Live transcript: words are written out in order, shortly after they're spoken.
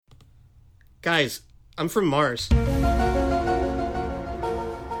Guys, I'm from Mars.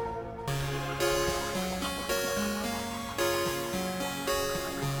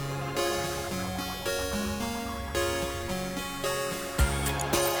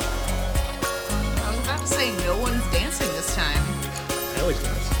 No one's dancing this time. I always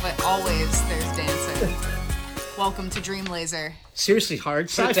dance. But always there's dancing. Welcome to Dream Laser. Seriously hard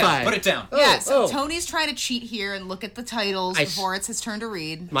Put sci-fi. it down. Yeah, so Tony's trying to cheat here and look at the titles before it's his turn to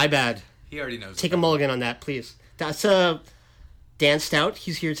read. My bad. He already knows. Take a mulligan on that, please. That's Dan Stout.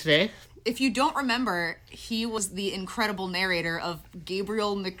 He's here today. If you don't remember, he was the incredible narrator of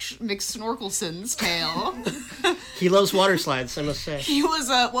Gabriel McSnorkelson's tale. He loves water slides, I must say. He was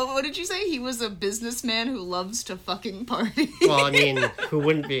a, what did you say? He was a businessman who loves to fucking party. Well, I mean, who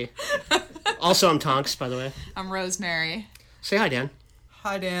wouldn't be? Also, I'm Tonks, by the way. I'm Rosemary. Say hi, Dan.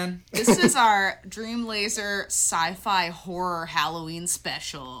 Hi, Dan. This is our Dream Laser sci-fi horror Halloween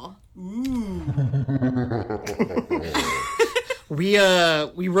special. Ooh. We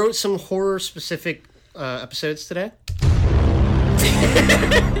wrote some horror specific episodes today.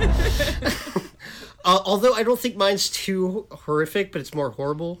 Although I don't think mine's too horrific, but it's more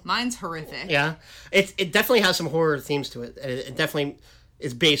horrible. Mine's horrific. Yeah, it definitely has some horror themes to it. It definitely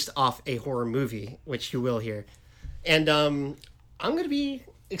is based off a horror movie, which you will hear. And I'm gonna be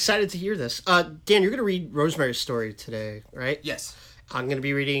excited to hear this. Dan, you're gonna read Rosemary's story today, right? Yes. I'm gonna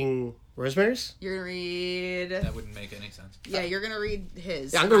be reading Rosemary's. You're gonna read. That wouldn't make any sense. Yeah, you're gonna read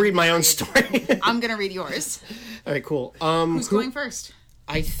his. Yeah, I'm gonna read my own story. I'm gonna read yours. All right, cool. Who's going first?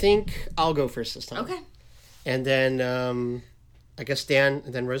 I think I'll go first this time. Okay. And then I guess Dan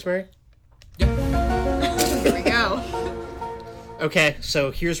and then Rosemary. Here we go. Okay,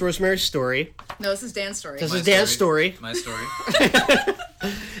 so here's Rosemary's story. No, this is Dan's story. This is Dan's story. My story.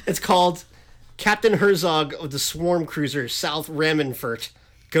 It's called Captain Herzog of the Swarm Cruiser South Ramenfurt,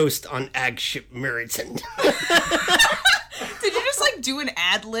 Ghost on Ag Ship Meriton. Did you just do an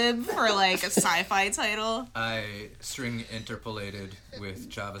ad lib for a sci-fi title? I string interpolated with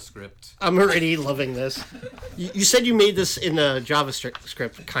JavaScript. I'm already loving this. You said you made this in a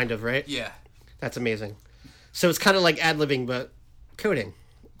JavaScript, kind of, right? Yeah. That's amazing. So it's kind of like ad-libbing, but coding.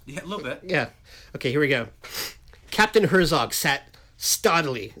 Yeah, a little bit. Yeah. Okay, here we go. Captain Herzog sat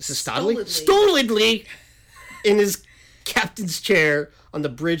stolidly. Is this stolidly? Stolidly in his captain's chair on the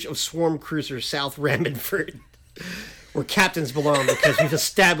bridge of Swarm Cruiser South Ramenfurt, where captains belong, because we've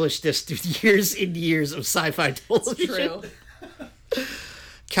established this through years and years of sci-fi television. True.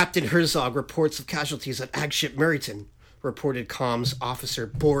 Captain Herzog reports of casualties at Agship Meriton, reported comms officer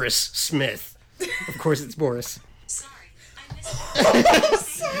Boris Smith. Of course it's Boris. Sorry, I missed it.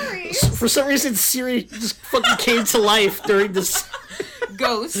 Sorry. For some reason, Siri just fucking came to life during this.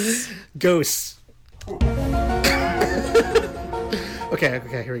 Ghosts. Okay,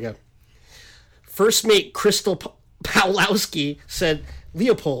 here we go. First mate Crystal Pawlowski said,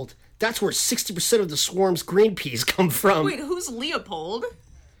 Leopold, that's where 60% of the swarm's green peas come from. Wait, who's Leopold?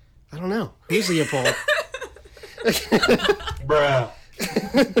 I don't know. Who's Leopold? Bruh.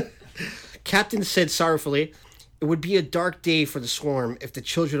 Captain said sorrowfully, it would be a dark day for the swarm if the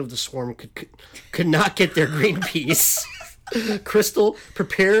children of the swarm could not get their green peas. Crystal,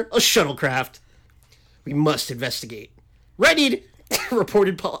 prepare a shuttlecraft. We must investigate. Readied,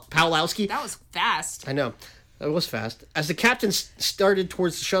 reported Pawlowski. That was fast. I know. That was fast. As the captain started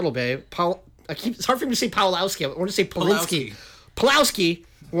towards the shuttle bay, it's hard for me to say Pawlowski. I want to say Polinsky. Pawlowski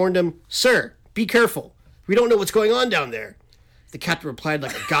warned him, Sir, be careful. We don't know what's going on down there. The captain replied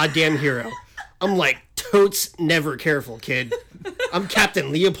like a goddamn hero. I'm like, totes never careful, kid. I'm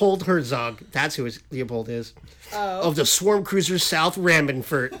Captain Leopold Herzog. That's who Leopold is. Oh. Of the Swarm Cruiser South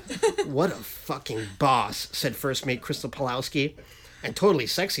Ramenfurt. What a fucking boss, said First Mate Crystal Pawlowski. And totally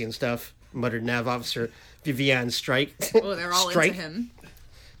sexy and stuff, muttered Nav Officer Vivian Strike. Oh, they're all into him.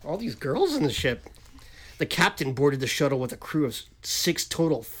 All these girls in the ship. The captain boarded the shuttle with a crew of 6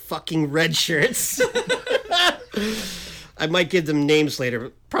 total fucking red shirts. I might give them names later,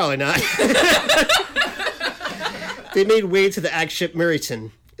 but probably not. They made way to the Ag Ship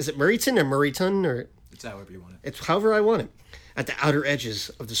Meriton. Is it Meriton or Meriton or? It's however you want it. It's however I want it. At the outer edges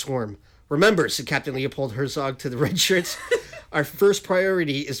of the swarm. Remember, said Captain Leopold Herzog to the red shirts, our first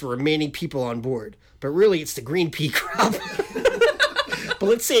priority is the remaining people on board. But really, it's the green pea crop. But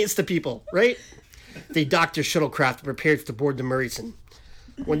let's say it's the people, right? They docked their shuttlecraft and prepared to board the Meriton.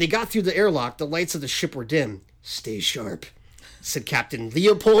 When they got through the airlock, the lights of the ship were dim. Stay sharp, said Captain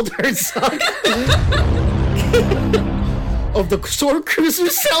Leopold Herzog of the Sword Cruiser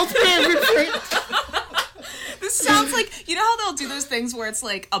South Ramenfurt. This sounds like, you know how they'll do those things where it's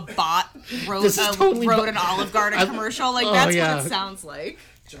like a bot wrote This is totally an Olive Garden commercial? Like, that's what it sounds like.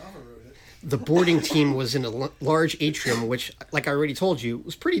 Java wrote it. The boarding team was in a large atrium, which, like I already told you,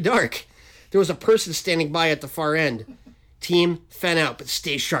 was pretty dark. There was a person standing by at the far end. Team, fan out, but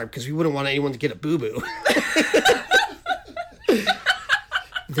stay sharp, because we wouldn't want anyone to get a boo-boo.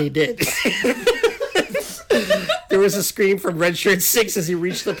 They did. There was a scream from Redshirt 6 as he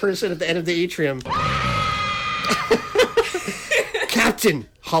reached the person at the end of the atrium. Captain,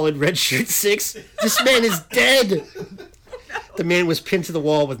 hollered Redshirt 6, this man is dead. The man was pinned to the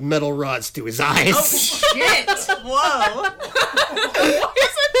wall with metal rods through his eyes. Oh, shit! Whoa! Why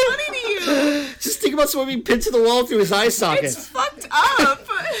is that funny to you? Just think about someone being pinned to the wall through his eye socket. It's fucked up.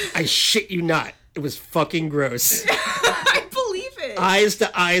 I shit you not. It was fucking gross. I believe it. Eyes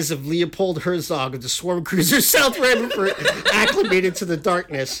to eyes of Leopold Herzog of the swarm cruiser South Rutherford acclimated to the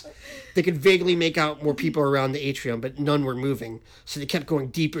darkness. They could vaguely make out more people around the atrium, but none were moving, so they kept going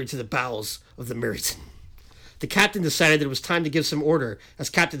deeper into the bowels of the Meriton. The captain decided that it was time to give some order,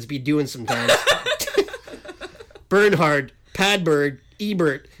 as captains be doing sometimes. Bernhard, Padberg,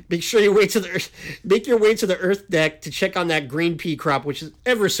 Ebert, make your way to the Earth deck to check on that green pea crop, which is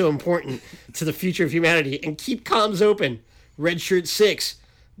ever so important to the future of humanity, and keep comms open. Redshirt 6,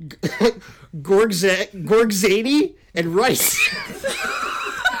 Gorgzady, and Rice.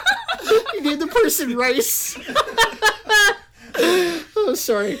 You named the person Rice. Oh,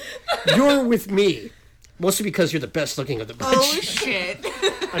 sorry. You're with me. Mostly because you're the best looking of the bunch. Oh, shit.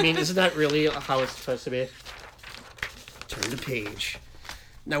 I mean, isn't that really how it's supposed to be? Turn the page.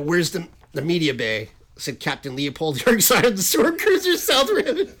 Now, where's the media bay? Said Captain Leopold Yergside of the Sword Cruiser South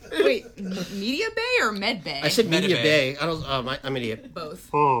Rim. Wait, Media Bay or Med Bay? I said media Medibay. bay. I don't. I'm an idiot. both.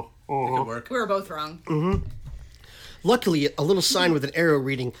 It could work. We were both wrong. Luckily, a little sign with an arrow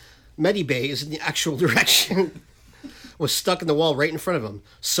reading Medibay is in the actual direction was stuck in the wall right in front of him.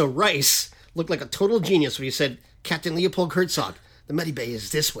 So Rice looked like a total genius when he said, Captain Leopold Herzog, the Medibay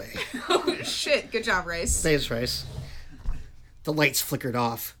is this way. Oh, shit. Good job, Rice. Thanks, Rice. The lights flickered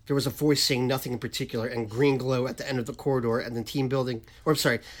off. There was a voice saying nothing in particular and green glow at the end of the corridor and the team building,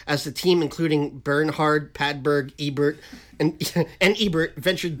 as the team, including Bernhard, Padberg, Ebert, and Ebert,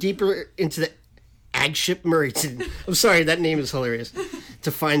 ventured deeper into the Agship Murrayton. I'm sorry, that name is hilarious.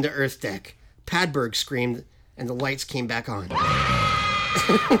 To find the Earth deck. Padberg screamed, and the lights came back on.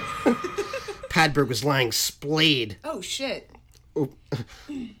 Padberg was lying splayed. Oh, shit.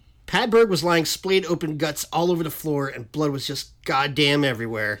 Padberg was lying splayed open guts all over the floor, and blood was just goddamn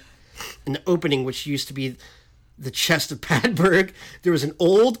everywhere. In the opening, which used to be the chest of Padberg, there was an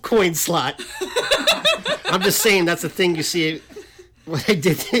old coin slot. I'm just saying, that's the thing you see. What I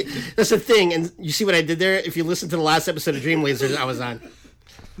did, that's the thing, and you see what I did there? If you listen to the last episode of Dream Lasers I was on.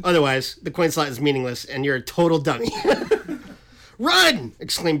 Otherwise, the coin slot is meaningless, and you're a total dummy. Run!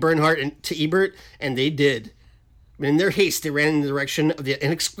 Exclaimed Bernhardt to Ebert, and they did. In their haste, they ran in the direction of the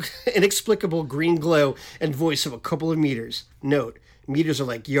inexplicable green glow and voice of a couple of meters. Note, meters are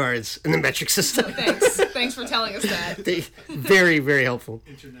like yards in the metric system. Thanks for telling us that. Very, very helpful.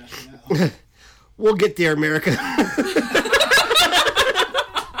 International. We'll get there, America.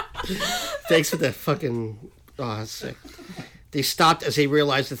 Thanks for the fucking... Oh, that's sick. They stopped as they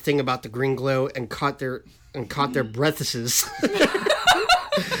realized the thing about the green glow and caught their breathases.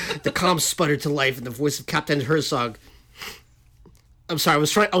 The comm sputtered to life in the voice of Captain Herzog. I'm sorry,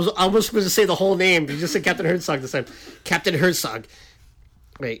 I was almost going to say the whole name, but you just said Captain Herzog this time. Captain Herzog.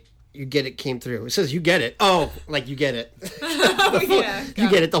 Wait, you get it came through. It says you get it. Oh, like you get it. Oh, yeah. You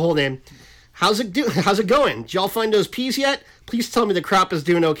get it, the whole name. How's it going? Did y'all find those peas yet? Please tell me the crop is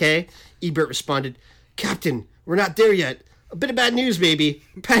doing okay. Ebert responded, Captain, we're not there yet. A bit of bad news, baby.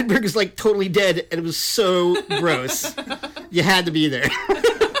 Padberg is like totally dead, and it was so gross. You had to be there.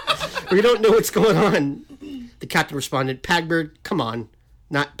 We don't know what's going on. The captain responded, Padberg, come on.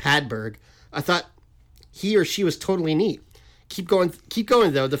 Not Padberg. I thought he or she was totally neat. Keep going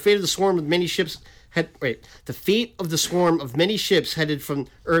though. The fate of the swarm of many ships headed from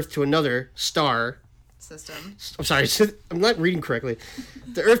Earth to another star System. I'm sorry, I'm not reading correctly.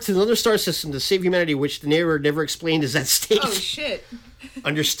 The Earth to another star system to save humanity, which the narrator never explained, is at stake. Oh, shit.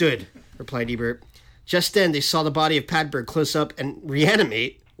 Understood, replied Ebert. Just then, they saw the body of Padberg close up and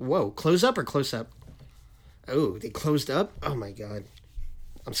reanimate. Whoa, close up or close up? Oh, they closed up? Oh my god.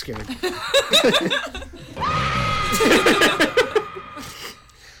 I'm scared.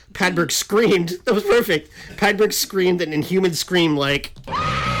 Padberg screamed. That was perfect. Padberg screamed an inhuman scream like...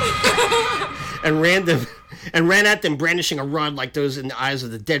 and ran at them brandishing a rod like those in the eyes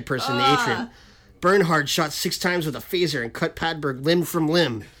of the dead person in the atrium. Bernhard shot 6 times with a phaser and cut Padberg limb from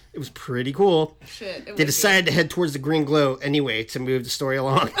limb. It was pretty cool. Shit. They decided to head towards the green glow anyway to move the story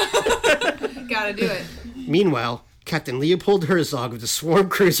along. Gotta do it. Meanwhile, Captain Leopold Herzog of the swarm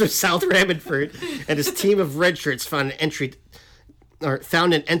cruiser South Rammonford and his team of red shirts found and entered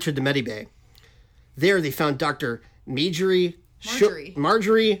the Medibay. There they found Dr. Marjorie. I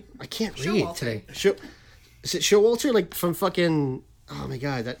can't read Showalter. today. Is it Showalter? Like from fucking... Oh my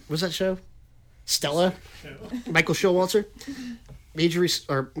god, that was that show? Stella? Michael Showalter? Marjorie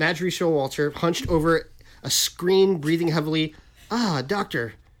Showalter hunched over a screen, breathing heavily.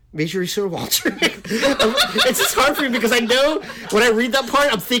 Doctor. Marjorie Showalter. It's just hard for me because I know when I read that part,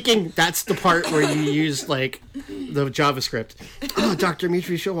 I'm thinking that's the part where you use like the JavaScript. Dr.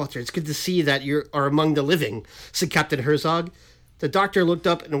 Marjorie Showalter, it's good to see that you are among the living, said Captain Herzog. The doctor looked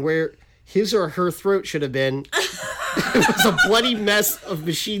up and where his or her throat should have been, it was a bloody mess of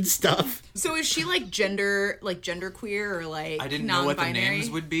machine stuff. So is she like gender queer or like I didn't non-binary? know what the names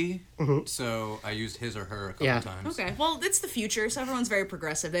would be, so I used his or her a couple times. Okay, well, it's the future, so everyone's very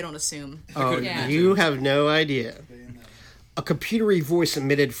progressive. They don't assume. Yeah. You have no idea. A computery voice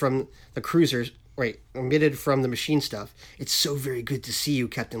emitted from the machine stuff. It's so very good to see you,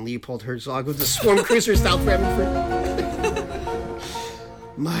 Captain Leopold Herzog of the swarm cruiser South Rammonford.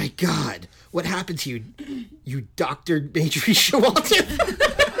 My God, what happened to you, you Dr. Marjorie Showalter?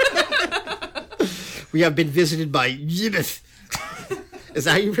 We have been visited by Yibith. Is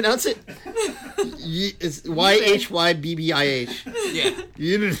that how you pronounce it? It's Yhybbih. Yeah.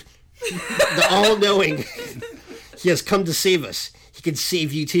 Yibith. The all-knowing. He has come to save us. He can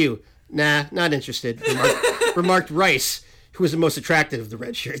save you too. Nah, not interested, remarked Rice, who was the most attractive of the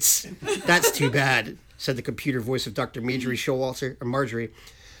red shirts. That's too bad, said the computer voice of Dr. Marjorie Showalter, or Marjorie.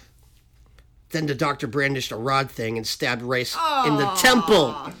 Then the doctor brandished a rod thing and stabbed Rice in the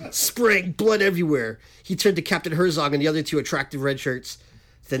temple. Spraying blood everywhere. He turned to Captain Herzog and the other two attractive red shirts.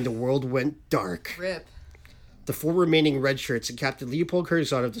 Then the world went dark. Rip. The 4 remaining red shirts and Captain Leopold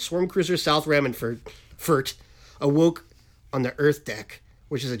Herzog of the swarm cruiser South Rammonford awoke on the Earth deck,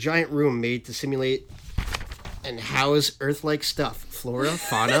 which is a giant room made to simulate and house Earth-like stuff. Flora,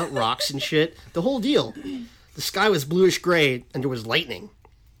 fauna, rocks, and shit. The whole deal. The sky was bluish-gray, and there was lightning.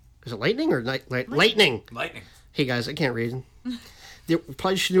 Is it lightning or lightning? Lightning. Hey, guys, I can't read. They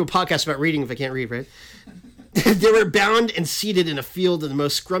probably should do a podcast about reading if I can't read, right? They were bound and seated in a field of the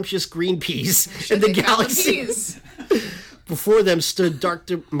most scrumptious green peas in the galaxy. Before them stood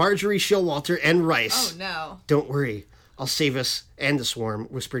Dr. Marjorie Showalter and Rice. Oh, no. Don't worry. I'll save us and the swarm,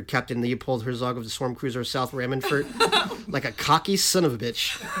 whispered Captain Leopold Herzog of the swarm cruiser South Rammonford, like a cocky son of a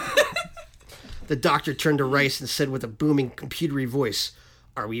bitch. The doctor turned to Rice and said with a booming computery voice,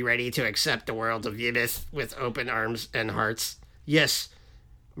 "Are we ready to accept the world of Yibith with open arms and hearts?" "Yes,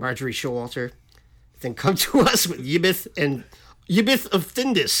 Marjorie Showalter." "Then come to us with Yibith of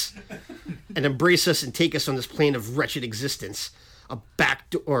Thindis, and embrace us and take us on this plane of wretched existence." A black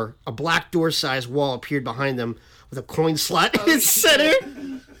door-sized wall appeared behind them with a coin slot in its center.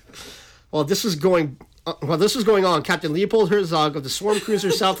 While this was going on, Captain Leopold Herzog of the swarm cruiser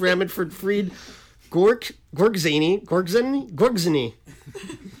South Rammonford freed Gorgzini,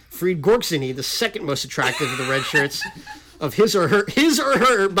 the second most attractive of the red shirts, of his or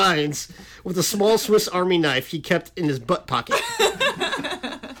her binds with a small Swiss Army knife he kept in his butt pocket.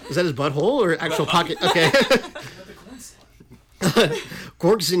 Is that his butthole or actual pocket? Okay.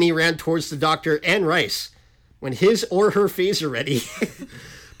 Gorgzini ran towards the doctor and Rice when his or her phaser ready.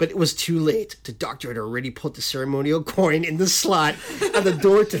 But it was too late. The doctor had already put the ceremonial coin in the slot, and the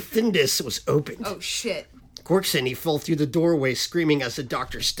door to Thindis was opened. Oh, shit. Gorgzini fell through the doorway, screaming as the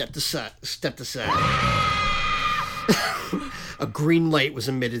doctor stepped aside. A green light was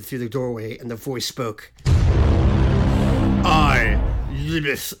emitted through the doorway, and the voice spoke. "I,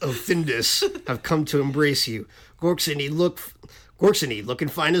 Yibith of Thindis, have come to embrace you." Gorgzini, looking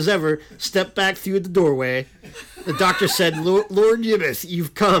fine as ever, stepped back through the doorway. The doctor said, Lord Yibith,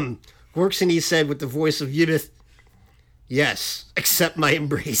 you've come." Gorgzini said with the voice of Yibith, "Yes, accept my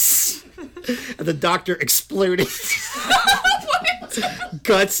embrace." And the doctor exploded.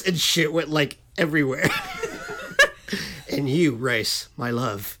 Guts and shit went like everywhere. "And you, Rice, my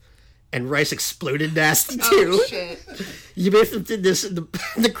love." And Rice exploded nasty too. Oh, shit. Yibith did this in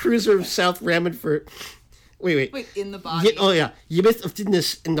the cruiser of South Rammonford. Wait, in the body? Yibith of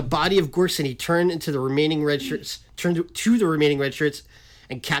Tidness in the body of Gorgzini turned to the remaining red shirts,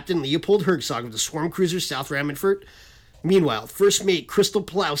 and Captain Leopold Herzog of the swarm cruiser South Rammonford. Meanwhile, First Mate Crystal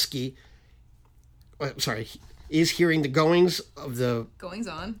Pulowski, is hearing the goings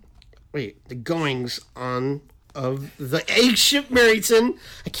on of the eggship Merrington.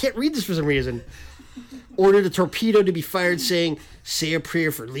 I can't read this for some reason. Ordered a torpedo to be fired, saying, "Say a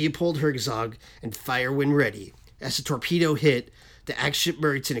prayer for Leopold Herzog and fire when ready." As the torpedo hit, the eggship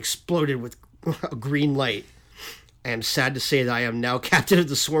Merrington exploded with a green light. I am sad to say that I am now captain of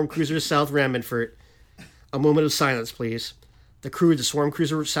the Swarm Cruiser South Ramonfort. A moment of silence, please. The crew of the Swarm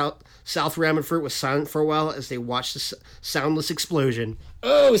Cruiser South Ramonfort was silent for a while as they watched the soundless explosion.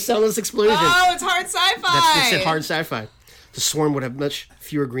 Oh, soundless explosion. Oh, it's hard sci-fi. That's hard sci-fi. The Swarm would have much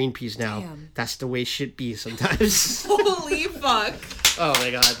fewer green peas now. Damn. That's the way shit be sometimes. Holy fuck. Oh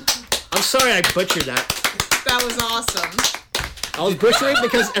my god. I'm sorry I butchered that. That was awesome. I was butchering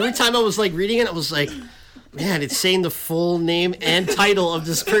because every time I was like reading it, I was like, man, it's saying the full name and title of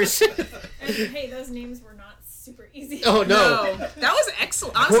this person. And hey, those names were not super easy. Oh no. That was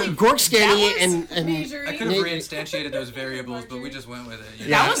excellent. Honestly, Gorkscanny and Majoring. I could have reinstantiated those variables, but we just went with it.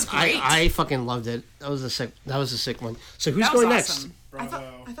 That was great. I fucking loved it. That was a sick one. So who's That was going awesome.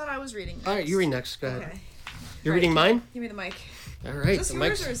 next? I thought I was reading. All right, you read next. Go ahead. Okay. You're reading mine? Give me the mic. All right. Is this the yours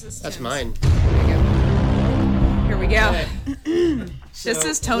mic's- or is this That's Tim's? mine. Here we go. So, This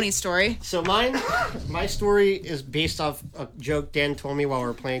is Tony's story. So my story is based off a joke Dan told me while we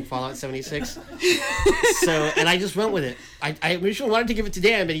were playing Fallout 76. And I just went with it. I originally wanted to give it to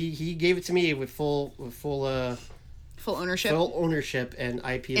Dan, but he gave it to me with full Full ownership. and IP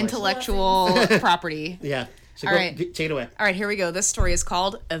license. Intellectual property. Yeah. So All go, right. take it away. All right, here we go. This story is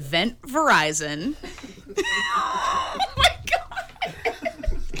called Event Verizon. Oh my god.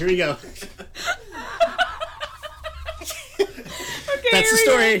 Here we go. Okay, That's the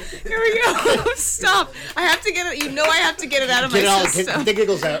story. Here we go. Stop. I have to get it. You know I have to get it out of Get it my all. system. Get the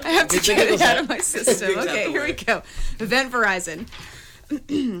giggles out. I have to Get the get it giggles out of my system. Okay, here we go. Event Verizon.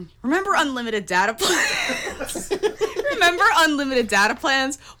 Remember unlimited data plans? Remember unlimited data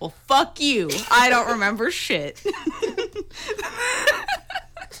plans? Well, fuck you. I don't remember shit.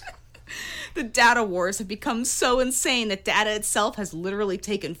 The data wars have become so insane that data itself has literally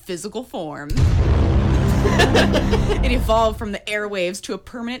taken physical form. It evolved from the airwaves to a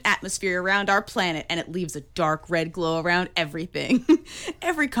permanent atmosphere around our planet, and it leaves a dark red glow around everything.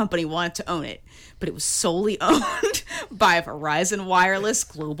 Every company wanted to own it, but it was solely owned by Verizon Wireless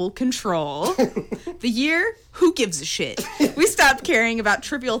Global Control. The year? Who gives a shit? We stopped caring about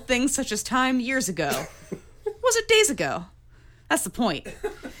trivial things such as time years ago. Was it days ago? That's the point.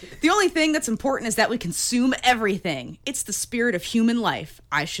 The only thing that's important is that we consume everything. It's the spirit of human life.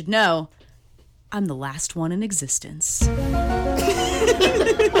 I should know. I'm the last one in existence.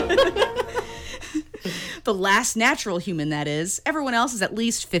 The last natural human, that is. Everyone else is at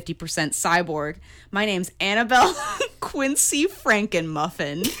least 50% cyborg. My name's Annabelle Quincy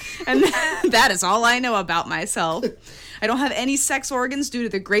Frankenmuffin, and that is all I know about myself. I don't have any sex organs due to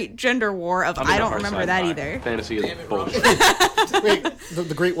the great gender war of I don't remember that either. Fantasy is bullshit. Wait,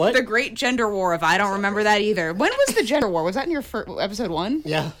 the great what? The great gender war of I don't remember that either. When was the gender war? Was that in your episode 1?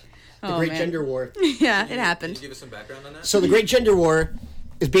 Yeah. The Great man. Gender War. Yeah, it happened. Can you give us some background on that? So the Great Gender War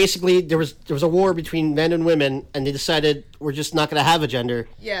is basically there was a war between men and women, and they decided we're just not going to have a gender.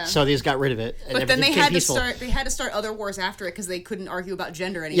 Yeah. So they just got rid of it. And But then they everything had became peaceful. they had to start other wars after it because they couldn't argue about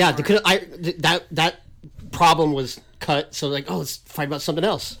gender anymore. Yeah, they could. That problem was cut. So like, oh, let's fight about something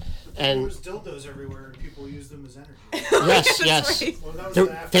else. There And was dildos everywhere, and people used them as energy. yes, That's yes, right. Well, that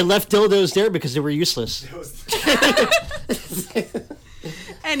was they left dildos there because they were useless.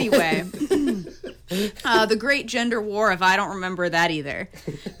 Anyway, the great gender war of I don't remember that either.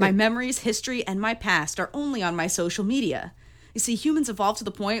 My memories, history, and my past are only on my social media. You see, humans evolved to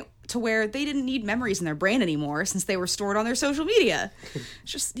the point to where they didn't need memories in their brain anymore since they were stored on their social media.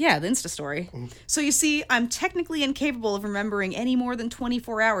 It's just, the Insta story. So you see, I'm technically incapable of remembering any more than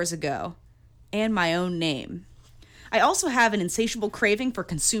 24 hours ago. And my own name. I also have an insatiable craving for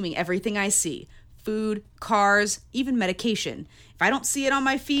consuming everything I see. Food, cars, even medication. If I don't see it on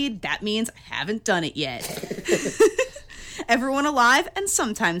my feed, that means I haven't done it yet. Everyone alive and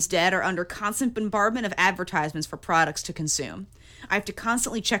sometimes dead are under constant bombardment of advertisements for products to consume. I have to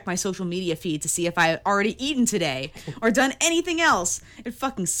constantly check my social media feed to see if I had already eaten today or done anything else. It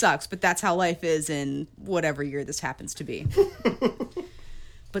fucking sucks, but that's how life is in whatever year this happens to be.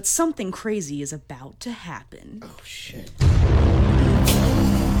 But something crazy is about to happen. Oh shit.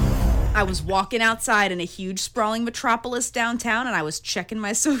 I was walking outside in a huge sprawling metropolis downtown, and I was checking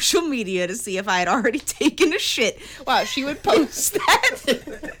my social media to see if I had already taken a shit. Wow, she would post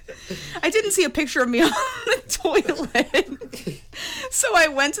that. I didn't see a picture of me on the toilet. So I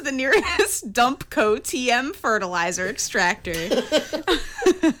went to the nearest Dumpco TM fertilizer extractor.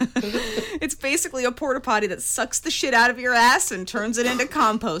 It's basically a porta potty that sucks the shit out of your ass and turns it into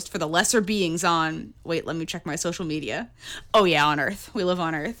compost for the lesser beings on... Wait, let me check my social media. Oh yeah, on Earth. We live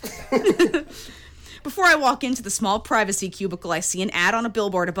on Earth. Before I walk into the small privacy cubicle, I see an ad on a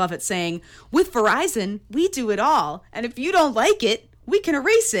billboard above it saying, "With Verizon, we do it all. And if you don't like it, we can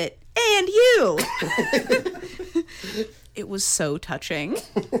erase it. And you." It was so touching.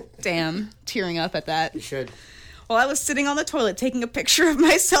 Damn, tearing up at that. You should. While I was sitting on the toilet taking a picture of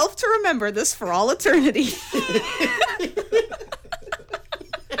myself to remember this for all eternity.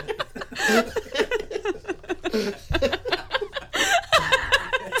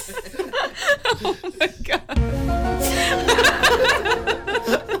 Oh my God.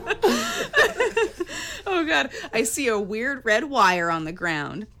 Oh God. I see a weird red wire on the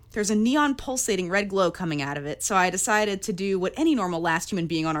ground. There's a neon pulsating red glow coming out of it, so I decided to do what any normal last human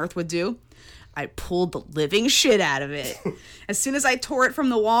being on Earth would do. I pulled the living shit out of it. As soon as I tore it from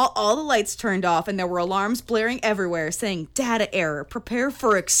the wall, all the lights turned off and there were alarms blaring everywhere saying, "Data error, prepare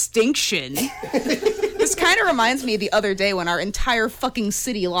for extinction." This kind of reminds me of the other day when our entire fucking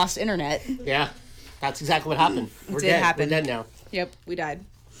city lost internet. Yeah, that's exactly what happened. We're did dead. happen. We're dead now. Yep, we died.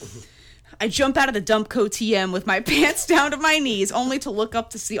 I jump out of the Dumpco TM with my pants down to my knees, only to look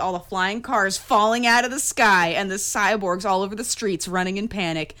up to see all the flying cars falling out of the sky and the cyborgs all over the streets running in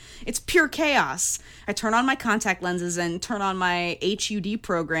panic. It's pure chaos. I turn on my contact lenses and turn on my HUD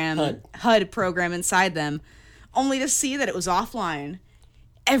program, HUD program inside them, only to see that it was offline.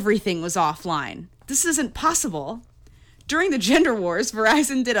 Everything was offline. This isn't possible. During the gender wars,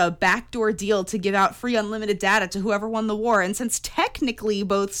 Verizon did a backdoor deal to give out free unlimited data to whoever won the war, and since technically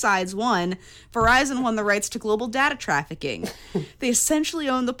both sides won, Verizon won the rights to global data trafficking. They essentially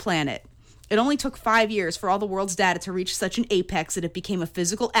owned the planet. It only took 5 years for all the world's data to reach such an apex that it became a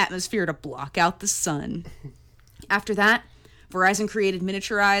physical atmosphere to block out the sun. After that, Verizon created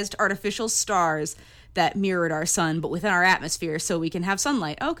miniaturized artificial stars that mirrored our sun, but within our atmosphere so we can have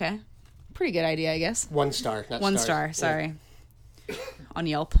sunlight. Okay. Pretty good idea, I guess. 1 star, not One stars. star, sorry. On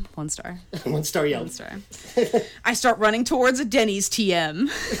Yelp, 1 star. 1 star Yelp. 1 star. I start running towards a Denny's TM.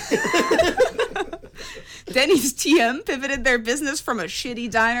 Denny's TM pivoted their business from a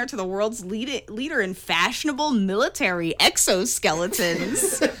shitty diner to the world's leader in fashionable military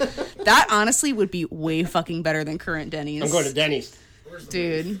exoskeletons. That honestly would be way fucking better than current Denny's. I'm going to Denny's.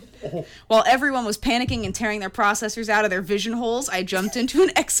 Dude. While everyone was panicking and tearing their processors out of their vision holes, I jumped into an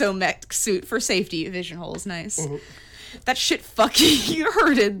exomech suit for safety. Vision holes, nice. Mm-hmm. That shit fucking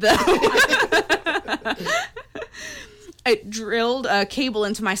hurted, though. I drilled a cable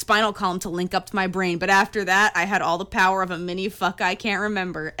into my spinal column to link up to my brain, but after that, I had all the power of a mini fuck I can't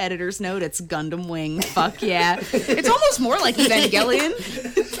remember. Editor's note, it's Gundam Wing. Fuck yeah. It's almost more like Evangelion.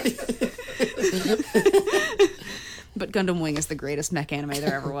 But Gundam Wing is the greatest mech anime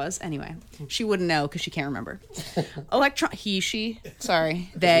there ever was. Anyway, she wouldn't know because she can't remember.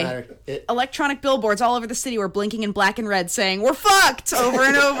 They. Electronic billboards all over the city were blinking in black and red saying, "We're fucked!" over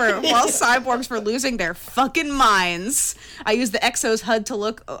and over, while cyborgs were losing their fucking minds. I used the Exo's HUD to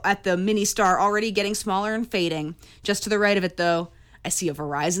look at the mini star already getting smaller and fading. Just to the right of it, though, I see a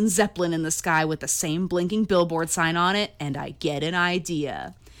Verizon Zeppelin in the sky with the same blinking billboard sign on it, and I get an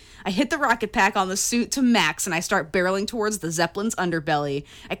idea. I hit the rocket pack on the suit to max, and I start barreling towards the Zeppelin's underbelly.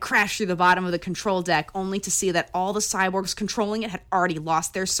 I crash through the bottom of the control deck, only to see that all the cyborgs controlling it had already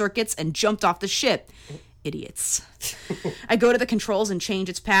lost their circuits and jumped off the ship. Idiots. I go to the controls and change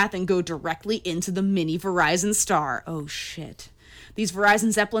its path and go directly into the mini Verizon star. Oh, shit. These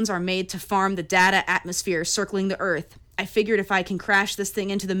Verizon Zeppelins are made to farm the data atmosphere circling the Earth. I figured if I can crash this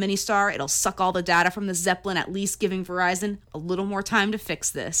thing into the mini-star, it'll suck all the data from the Zeppelin, at least giving Verizon a little more time to fix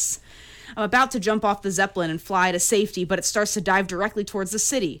this. I'm about to jump off the Zeppelin and fly to safety, but it starts to dive directly towards the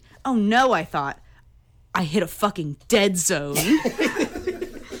city. Oh no, I thought. I hit a fucking dead zone.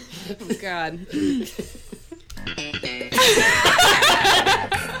 Oh, God.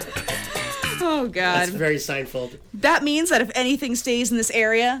 Oh, God. That's very Seinfeld. That means that if anything stays in this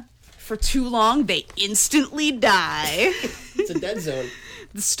area for too long, they instantly die. It's a dead zone.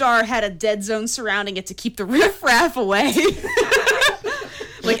 The star had a dead zone surrounding it to keep the riffraff away.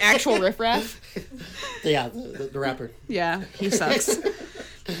 Like actual riffraff? Yeah, the rapper. Yeah, he sucks.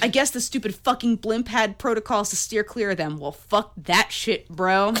 I guess the stupid fucking blimp had protocols to steer clear of them. Well, fuck that shit,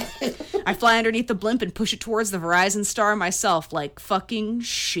 bro. I fly underneath the blimp and push it towards the Verizon star myself, like fucking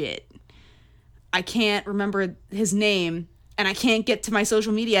shit. I can't remember his name, and I can't get to my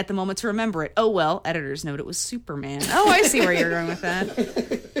social media at the moment to remember it. Oh well, editor's note, it was Superman. Oh, I see where you're going with that.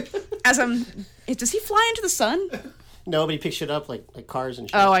 Does he fly into the sun? No, but he picks it up like cars and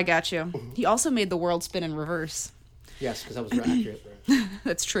shit. Oh, I got you. He also made the world spin in reverse. Yes, because that was accurate.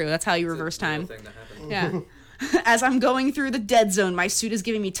 That's true. That's how you reverse time. Thing that happened. Yeah. As I'm going through the dead zone, my suit is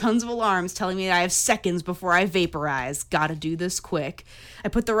giving me tons of alarms, telling me that I have seconds before I vaporize. Gotta do this quick. I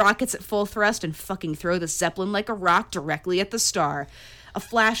put the rockets at full thrust and fucking throw the Zeppelin like a rock directly at the star. A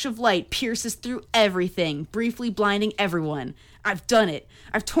flash of light pierces through everything, briefly blinding everyone. I've done it.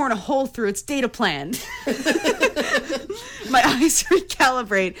 I've torn a hole through its data plan. My eyes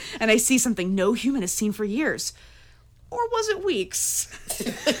recalibrate, and I see something no human has seen for years. Or was it weeks?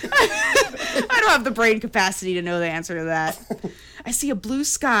 I don't have the brain capacity to know the answer to that. I see a blue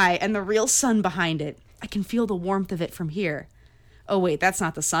sky and the real sun behind it. I can feel the warmth of it from here. Oh wait, that's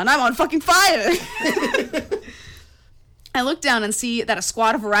not the sun. I'm on fucking fire! I look down and see that a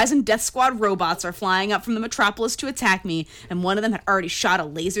squad of Horizon Death Squad robots are flying up from the metropolis to attack me, and one of them had already shot a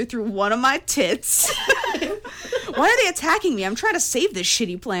laser through one of my tits. Why are they attacking me? I'm trying to save this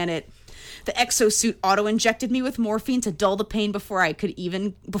shitty planet. The exosuit auto-injected me with morphine to dull the pain before I could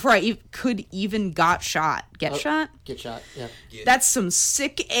even got shot. Get shot? Get shot, yeah. That's some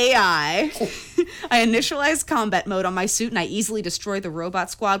sick AI. I initialized combat mode on my suit and I easily destroyed the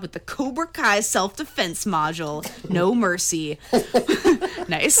robot squad with the Cobra Kai self-defense module. No mercy.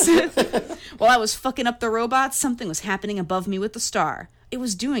 Nice. While I was fucking up the robots, something was happening above me with the star. It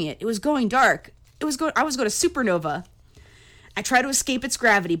was doing it. It was going dark. I was going to supernova. I tried to escape its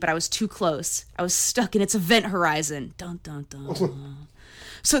gravity, but I was too close. I was stuck in its event horizon. Dun, dun, dun.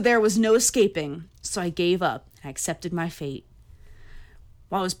 So there was no escaping. So I gave up and I accepted my fate.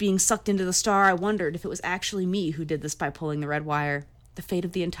 While I was being sucked into the star, I wondered if it was actually me who did this by pulling the red wire. The fate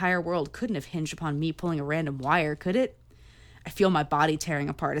of the entire world couldn't have hinged upon me pulling a random wire, could it? I feel my body tearing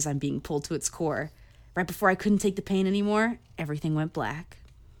apart as I'm being pulled to its core. Right before I couldn't take the pain anymore, everything went black.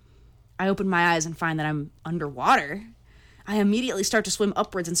 I open my eyes and find that I'm underwater. I immediately start to swim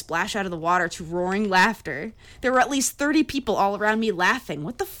upwards and splash out of the water to roaring laughter. There were at least 30 people all around me laughing.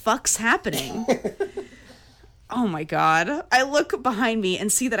 What the fuck's happening? Oh my god. I look behind me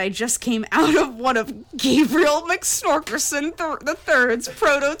and see that I just came out of one of Gabriel McSnorkerson III's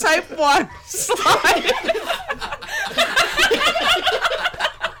prototype water slide.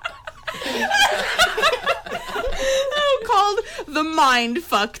 Called the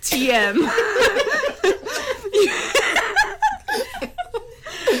Mindfuck TM.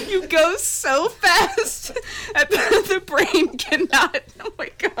 You go so fast that the brain cannot, oh my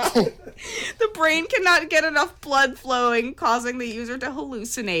god, the brain cannot get enough blood flowing, causing the user to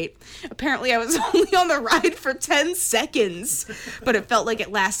hallucinate. Apparently I was only on the ride for 10 seconds, but it felt like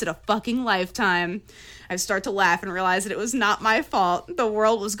it lasted a fucking lifetime. I start to laugh and realize that it was not my fault. The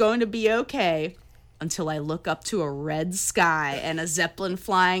world was going to be okay. Until I look up to a red sky and a Zeppelin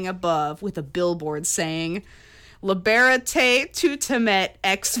flying above with a billboard saying, Liberté to Temet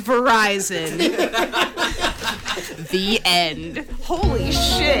ex Verizon. The end. Holy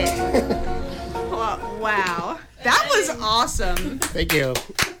shit. Wow. That was awesome. Thank you.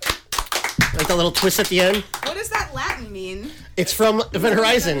 Like the little twist at the end. What does that Latin mean? It's from Event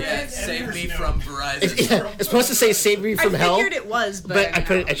Horizon. Save me from Verizon. It's supposed to say "Save me from hell," I figured it was, but I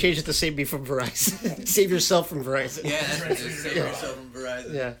changed it to "Save me from Verizon." Save yourself from Verizon. Yeah, save yourself from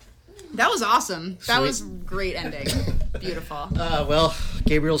Verizon. Yeah. that was awesome. That Sweet. was great ending. Beautiful. Well,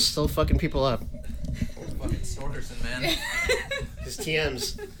 Gabriel's still fucking people up. Fucking Storkerson, man. His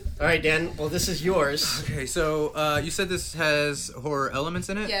TMs. All right, Dan. Well, this is yours. Okay, so you said this has horror elements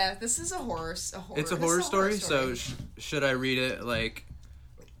in it? Yeah, this is a horror. It's a horror story. So should I read it like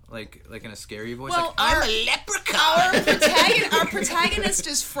in a scary voice? Well, like, I'm a leprechaun. Our protagonist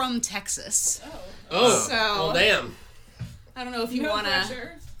is from Texas. Oh. So- Well, damn. I don't know if you No want to.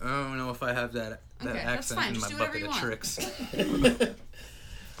 pressure. I don't know if I have that Okay, that's accent fine. in Just my do whatever bucket you of want. tricks.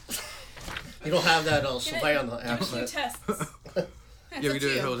 You don't have that. I'll Can play I- on the Give us your accent. tests. Yeah, we do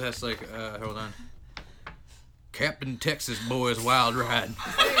a whole test hold on. Captain Texas Boys Wild Ride.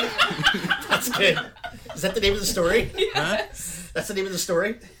 That's good. Is that the name of the story? Huh? That's the name of the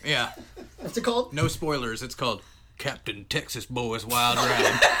story? Yeah. What's it called? No spoilers. It's called Captain Texas Boys Wild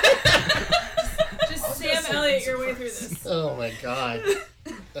Ride. Just Sam Elliott your way through this. Oh my god.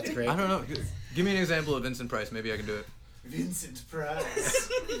 That's great. I don't know. Give me an example of Vincent Price. Maybe I can do it. Vincent Price.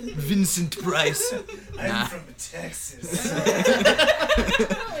 Vincent Price. I'm Nah. from Texas. Kind of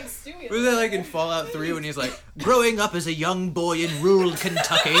like Stewie. Was that like in Fallout 3 when he's like, growing up as a young boy in rural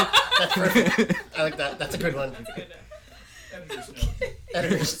Kentucky? That's perfect. I like that. That's a good one. Editor's note.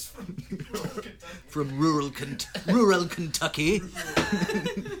 Editors. From rural Kentucky.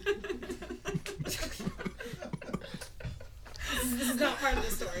 This is not part of the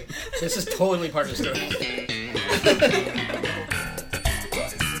story. This is totally part of the story.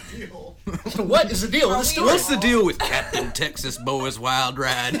 What is the deal with the story? What's the deal with Captain Texas Boys Wild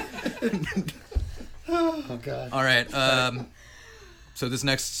Ride? Oh God. All right. So this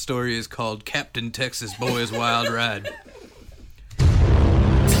next story is called Captain Texas Boy's Wild Ride.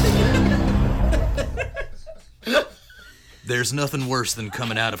 There's nothing worse than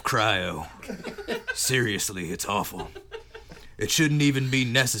coming out of cryo. Seriously, it's awful. It shouldn't even be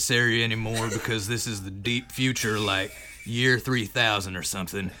necessary anymore because this is the deep future, like year 3000 or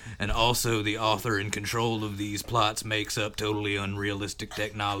something, and also the author in control of these plots makes up totally unrealistic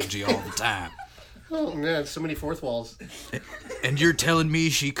technology all the time. Oh man, so many fourth walls. And you're telling me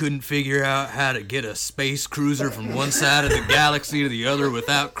she couldn't figure out how to get a space cruiser from one side of the galaxy to the other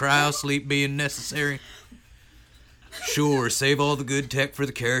without cryosleep being necessary? Sure, save all the good tech for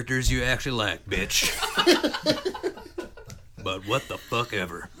the characters you actually like, bitch. But what the fuck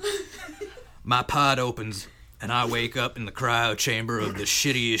ever. My pod opens, and I wake up in the cryo chamber of the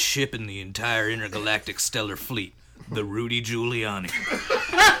shittiest ship in the entire intergalactic stellar fleet, the Rudy Giuliani.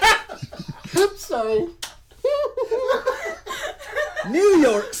 I'm sorry. New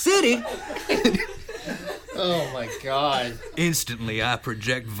York City? Oh my God. Instantly, I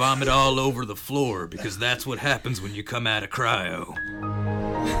project vomit all over the floor because that's what happens when you come out of cryo.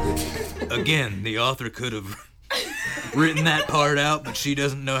 Again, the author could have written that part out, but she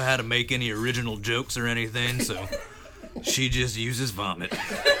doesn't know how to make any original jokes or anything, so she just uses vomit.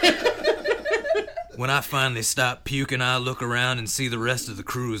 When I finally stop puking, I look around and see the rest of the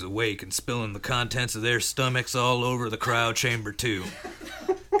crew is awake and spilling the contents of their stomachs all over the cryo chamber too.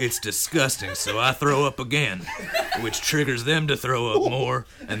 It's disgusting, so I throw up again, which triggers them to throw up more,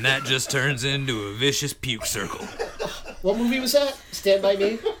 and that just turns into a vicious puke circle. What movie was that? Stand By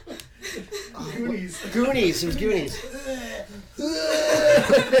Me? Goonies. Goonies. It was Goonies.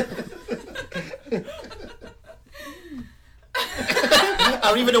 I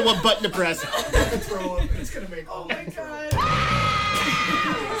don't even know what button to press. Throw up. It's gonna make all my God.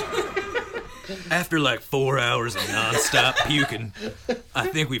 After like 4 hours of non-stop puking, I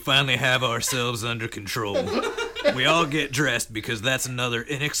think we finally have ourselves under control. We all get dressed because that's another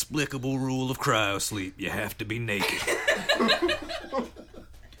inexplicable rule of cryosleep. You have to be naked.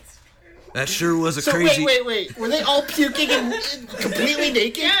 That sure was a So crazy... wait. Were they all puking and completely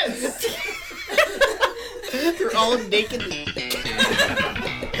naked? Yes. They're all naked.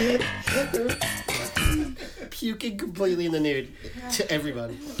 Puking completely in the nude to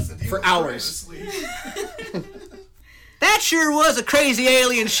everyone for hours. That sure was a crazy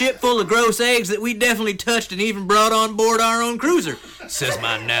alien ship full of gross eggs that we definitely touched and even brought on board our own cruiser, says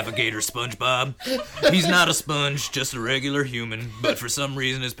my navigator SpongeBob. He's not a sponge, just a regular human, but for some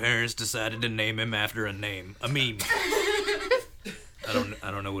reason his parents decided to name him after a name, a meme. I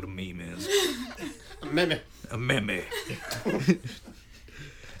don't know what a meme is. A meme. A meme.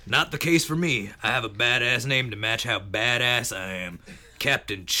 Not the case for me. I have a badass name to match how badass I am.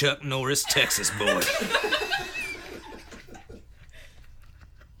 Captain Chuck Norris, Texas boy.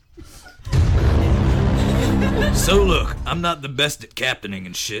 So look, I'm not the best at captaining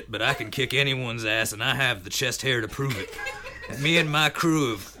and shit, but I can kick anyone's ass and I have the chest hair to prove it. Me and my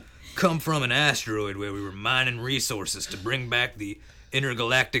crew have come from an asteroid where we were mining resources to bring back the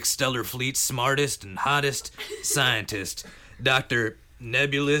intergalactic stellar fleet's smartest and hottest scientist, Dr.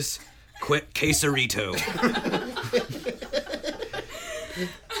 Nebulous Quesarito.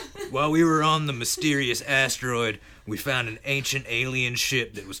 While we were on the mysterious asteroid, we found an ancient alien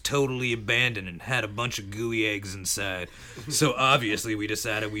ship that was totally abandoned and had a bunch of gooey eggs inside. So obviously we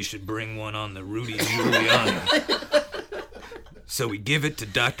decided we should bring one on the Rudy Giuliani. So we give it to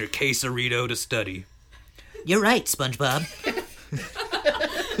Dr. Quesarito to study. You're right, SpongeBob.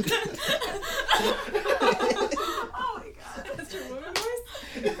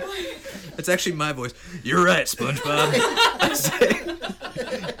 That's actually my voice. You're right, SpongeBob. I say.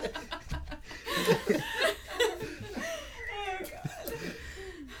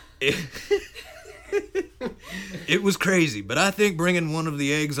 It was crazy, but I think bringing one of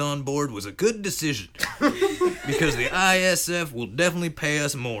the eggs on board was a good decision. Because the ISF will definitely pay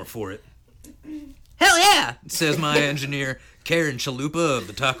us more for it. Hell yeah, says my engineer, Karen Chalupa of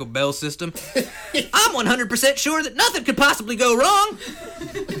the Taco Bell system. I'm 100% sure that nothing could possibly go wrong.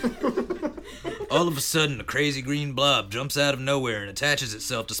 All of a sudden, a crazy green blob jumps out of nowhere and attaches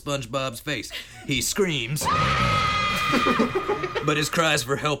itself to SpongeBob's face. He screams, but his cries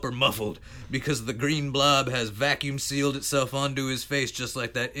for help are muffled because the green blob has vacuum sealed itself onto his face, just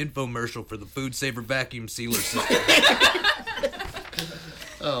like that infomercial for the Food Saver vacuum sealer system.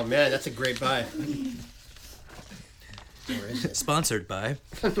 Oh man, that's a great buy. Sponsored by.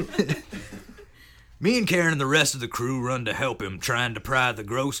 Me and Karen and the rest of the crew run to help him, trying to pry the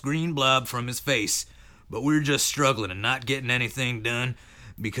gross green blob from his face. But we're just struggling and not getting anything done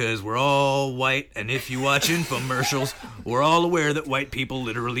because we're all white, and if you watch infomercials, we're all aware that white people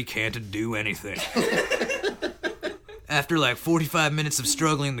literally can't do anything. After like 45 minutes of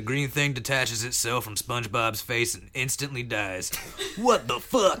struggling, the green thing detaches itself from SpongeBob's face and instantly dies. What the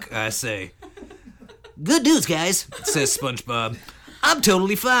fuck, I say. Good news, guys, says SpongeBob. I'm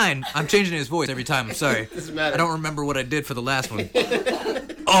totally fine. I'm changing his voice every time, I'm sorry. Doesn't matter. I don't remember what I did for the last one.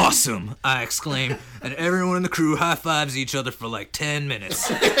 Awesome, I exclaim, and everyone in the crew high-fives each other for like 10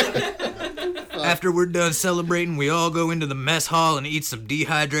 minutes. After we're done celebrating, we all go into the mess hall and eat some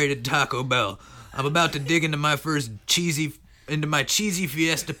dehydrated Taco Bell. I'm about to dig into my cheesy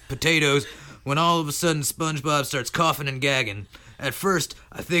Fiesta potatoes when all of a sudden SpongeBob starts coughing and gagging. At first,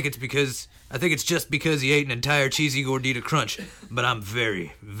 I think it's just because he ate an entire cheesy Gordita Crunch, but I'm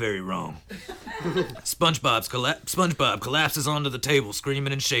very, very wrong. SpongeBob collapses onto the table,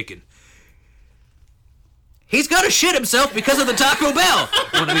 screaming and shaking. He's gonna shit himself because of the Taco Bell!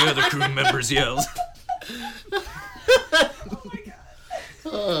 One of the other crew members yells.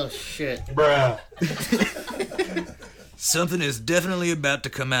 Oh, shit. Bruh. Something is definitely about to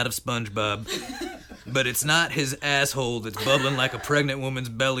come out of SpongeBob, but it's not his asshole that's bubbling like a pregnant woman's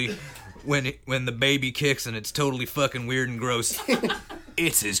belly when the baby kicks and it's totally fucking weird and gross.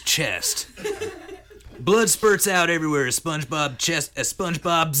 It's his chest. Blood spurts out everywhere as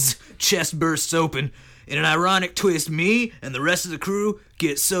SpongeBob's chest bursts open. In an ironic twist, me and the rest of the crew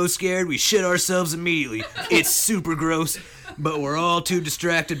get so scared we shit ourselves immediately. It's super gross, but we're all too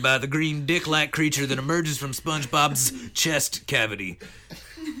distracted by the green dick-like creature that emerges from SpongeBob's chest cavity.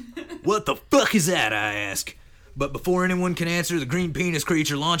 What the fuck is that, I ask. But before anyone can answer, the green penis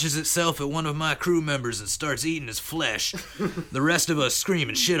creature launches itself at one of my crew members and starts eating his flesh. The rest of us scream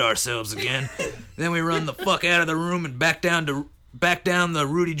and shit ourselves again. Then we run the fuck out of the room and back down the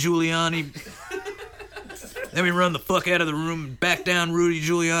Rudy Giuliani. Then we run the fuck out of the room and back down Rudy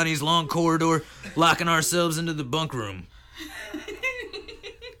Giuliani's long corridor, locking ourselves into the bunk room.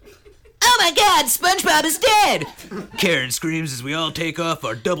 Oh my god, SpongeBob is dead! Karen screams as we all take off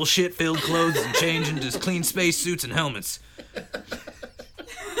our double shit-filled clothes and change into clean space suits and helmets.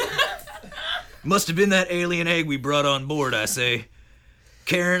 Must have been that alien egg we brought on board, I say.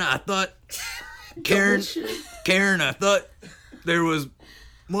 Karen, I thought there was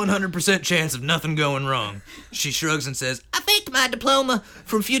 100% chance of nothing going wrong. She shrugs and says, I faked my diploma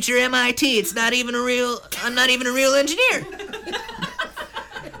from future MIT. I'm not even a real engineer.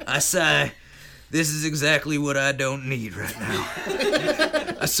 I sigh. This is exactly what I don't need right now.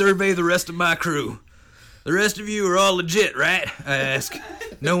 I survey the rest of my crew. The rest of you are all legit, right? I ask.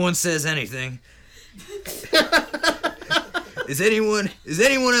 No one says anything. Is anyone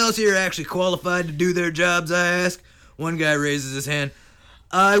else here actually qualified to do their jobs, I ask? One guy raises his hand.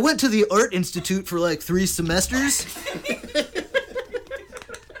 I went to the Art Institute for like 3 semesters. That's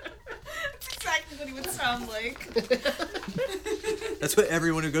exactly what he would sound like. That's what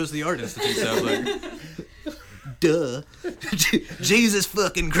everyone who goes to the Art Institute sounds like. Duh. Jesus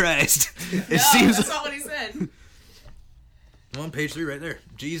fucking Christ. It seems That's not what he said. I'm on page 3 right there.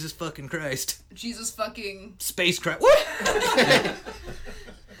 Jesus fucking Christ. Jesus fucking... Space Christ. Whoop!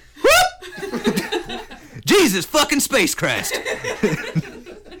 Whoop! Jesus fucking Space Christ.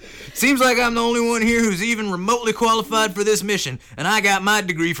 Seems like I'm the only one here who's even remotely qualified for this mission, and I got my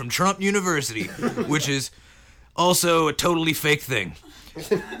degree from Trump University, which is also a totally fake thing.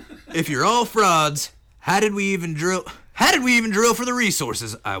 If you're all frauds, how did we even drill for the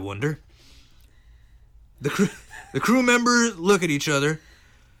resources, I wonder? The crew members look at each other.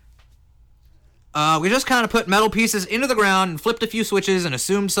 We just kind of put metal pieces into the ground and flipped a few switches and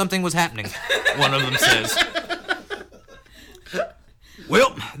assumed something was happening, one of them says.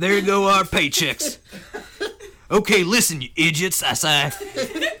 Well, there go our paychecks. Okay, listen, you idiots, I sigh.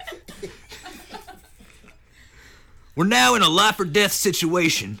 We're now in a life or death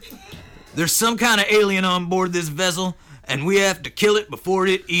situation. There's some kind of alien on board this vessel, and we have to kill it before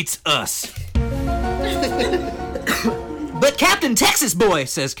it eats us. But Captain Texas Boy,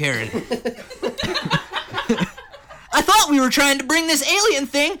 says Karen. I thought we were trying to bring this alien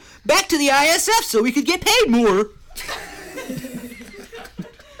thing back to the ISF so we could get paid more.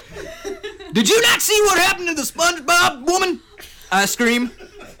 Did you not see what happened to the SpongeBob woman? I scream.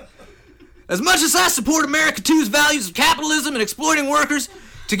 As much as I support America 2's values of capitalism and exploiting workers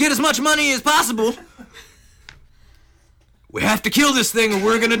to get as much money as possible, we have to kill this thing or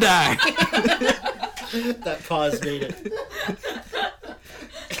we're gonna die. That pause made it.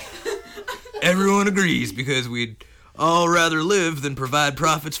 Everyone agrees because we'd all rather live than provide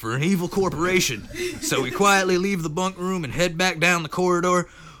profits for an evil corporation. So we quietly leave the bunk room and head back down the corridor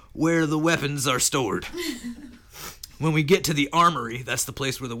where the weapons are stored. When we get to the armory, that's the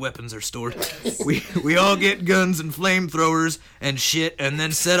place where the weapons are stored, we all get guns and flamethrowers and shit and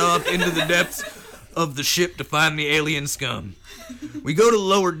then set off into the depths of the ship to find the alien scum. We go to the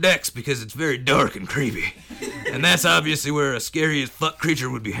lower decks because it's very dark and creepy, and that's obviously where a scary as fuck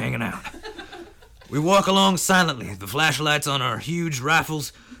creature would be hanging out. We walk along silently, the flashlights on our huge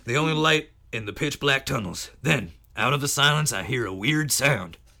rifles, the only light in the pitch black tunnels. Then, out of the silence, I hear a weird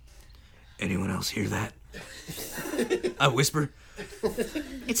sound. Anyone else hear that? I whisper.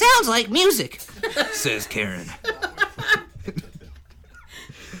 It sounds like music, says Karen.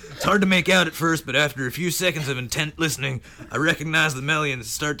 It's hard to make out at first, but after a few seconds of intent listening, I recognize the melody and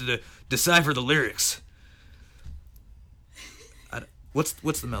start to decipher the lyrics. What's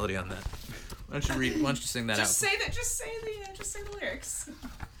the melody on that? Why don't you sing that out? Just say the lyrics.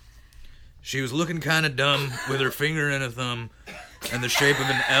 She was looking kind of dumb with her finger and a thumb and the shape of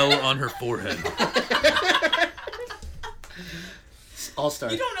an L on her forehead.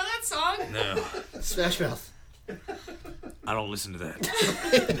 All-Star. You don't know that song? No, Smash Mouth. I don't listen to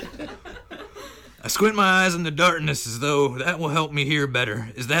that. I squint my eyes in the darkness as though that will help me hear better.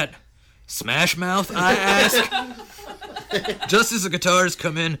 Is that Smash Mouth, I ask? Just as the guitars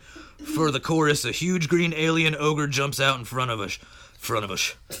come in for the chorus, a huge green alien ogre jumps out in front of us.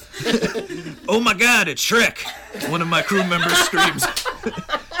 Oh my god, it's Shrek! One of my crew members screams.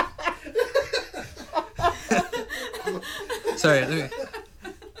 Sorry, let me...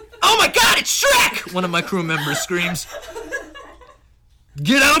 Oh my god, it's Shrek! One of my crew members screams.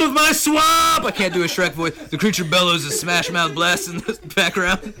 Get out of my swamp! I can't do a Shrek voice. The creature bellows as Smash Mouth blasts in the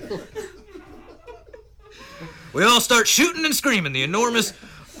background. We all start shooting and screaming. The enormous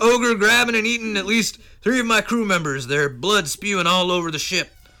ogre grabbing and eating at least 3 of my crew members, their blood spewing all over the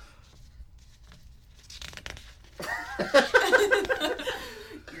ship.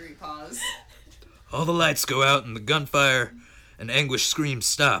 Eerie pause. All the lights go out and the gunfire and anguished screams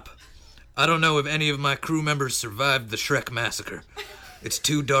stop. I don't know if any of my crew members survived the Shrek massacre. It's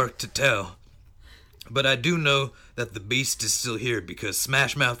too dark to tell. But I do know that the beast is still here because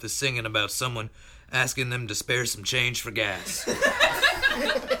Smash Mouth is singing about someone asking them to spare some change for gas.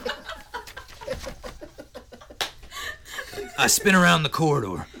 I spin around the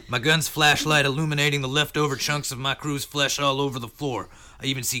corridor, my gun's flashlight illuminating the leftover chunks of my crew's flesh all over the floor. I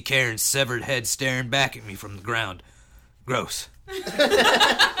even see Karen's severed head staring back at me from the ground. Gross.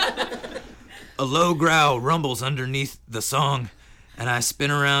 A low growl rumbles underneath the song, and I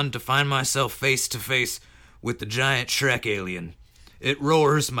spin around to find myself face to face with the giant Shrek alien. It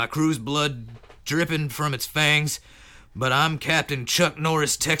roars, my crew's blood dripping from its fangs, but I'm Captain Chuck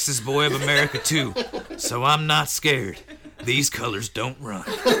Norris, Texas Boy of America 2, so I'm not scared. These colors don't run.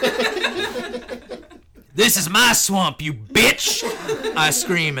 This is my swamp, you bitch! I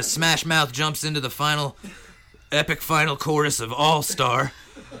scream as Smash Mouth jumps into the epic final chorus of All-Star.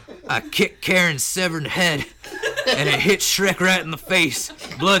 I kick Karen's severed head, and it hits Shrek right in the face,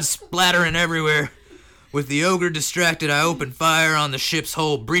 blood splattering everywhere. With the ogre distracted, I open fire on the ship's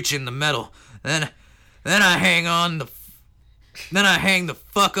hull, breaching the metal. Then I hang the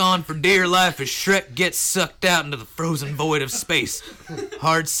fuck on for dear life as Shrek gets sucked out into the frozen void of space.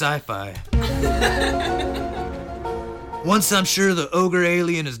 Hard sci-fi. Once I'm sure the ogre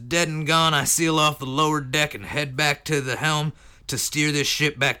alien is dead and gone, I seal off the lower deck and head back to the helm to steer this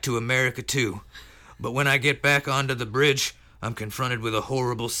ship back to America 2. But when I get back onto the bridge, I'm confronted with a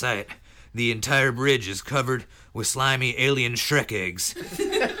horrible sight. The entire bridge is covered with slimy alien Shrek eggs.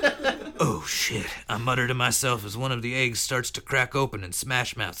 Oh shit, I mutter to myself as one of the eggs starts to crack open and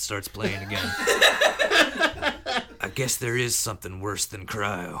Smash Mouth starts playing again. I guess there is something worse than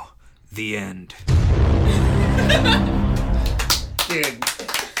cryo. The end. Dude,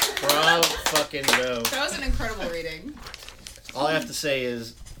 bravo fucking go. That was an incredible reading. All I have to say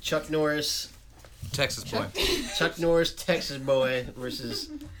is Chuck Norris, Texas Boy. Chuck Norris, Texas Boy versus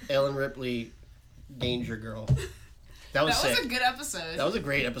Ellen Ripley, Danger Girl. That was sick. A good episode. That was a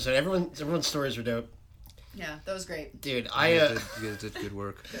great episode. Everyone's stories were dope. Yeah, that was great. Dude, You guys did good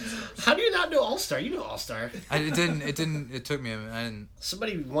work. how do you not know All-Star? You know All-Star. It took me, I didn't.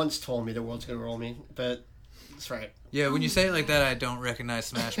 Somebody once told me the world's gonna roll me, but that's right. Yeah, when you say it like that, I don't recognize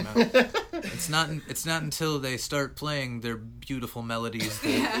Smash Mouth. It's not until they start playing their beautiful melodies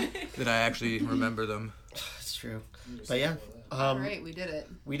that I actually remember them. That's true. But yeah. All right, we did it.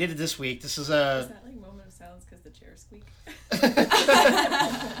 We did it this week. This is Is that like moment of silence because the chair squeaked?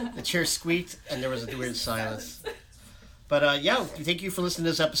 the chair squeaked and there was a weird silence. But yeah, thank you for listening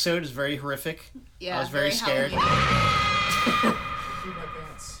to this episode. It's very horrific. Yeah, I was very scared.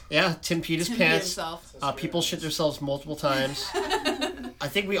 Yeah, Tim peed his pants. People shit themselves multiple times. I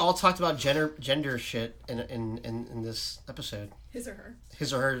think we all talked about gender shit in this episode. His or her.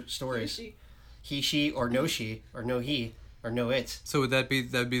 His or her stories. She. He, she, or no he, or no it. So would that be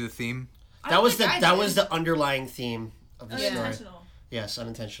the theme? That was the underlying theme of the story. Unintentional. Yes,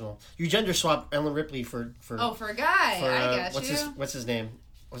 unintentional. You gender swap Ellen Ripley for Oh, for a guy. for, I got what's you. What's his name?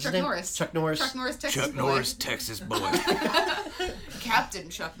 What's Chuck his name? Norris. Chuck Norris. Chuck Norris, Texas Chuck boy. Norris, Texas boy. Captain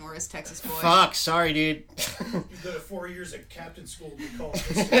Chuck Norris, Texas boy. Fuck, sorry, dude. You go to 4 years at captain school to be called.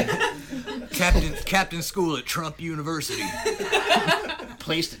 Captain School at Trump University.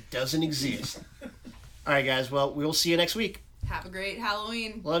 Place that doesn't exist. All right, guys. Well, we'll see you next week. Have a great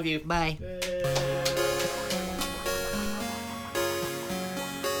Halloween. Love you. Bye. Hey.